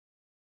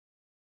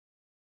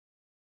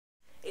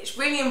it's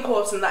really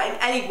important that in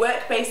any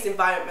work-based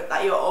environment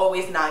that you're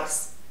always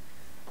nice.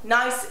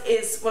 Nice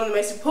is one of the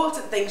most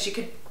important things you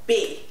could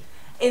be.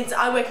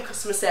 I work in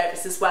customer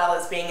service as well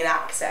as being an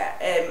actor.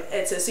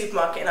 It's a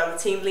supermarket and I'm a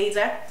team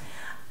leader.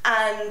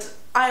 And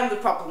I am the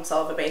problem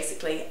solver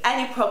basically.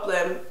 Any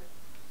problem,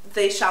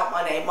 they shout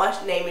my name. My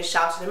name is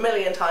shouted a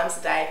million times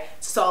a day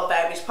to solve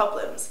various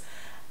problems.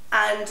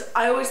 And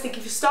I always think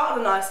if you start on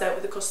a nice note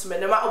with a customer,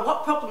 no matter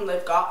what problem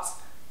they've got,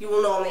 you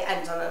will normally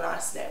end on a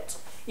nice note.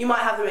 You might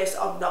have the most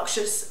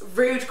obnoxious,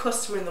 rude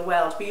customer in the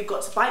world, but you've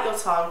got to bite your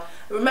tongue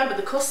and remember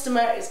the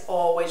customer is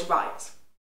always right.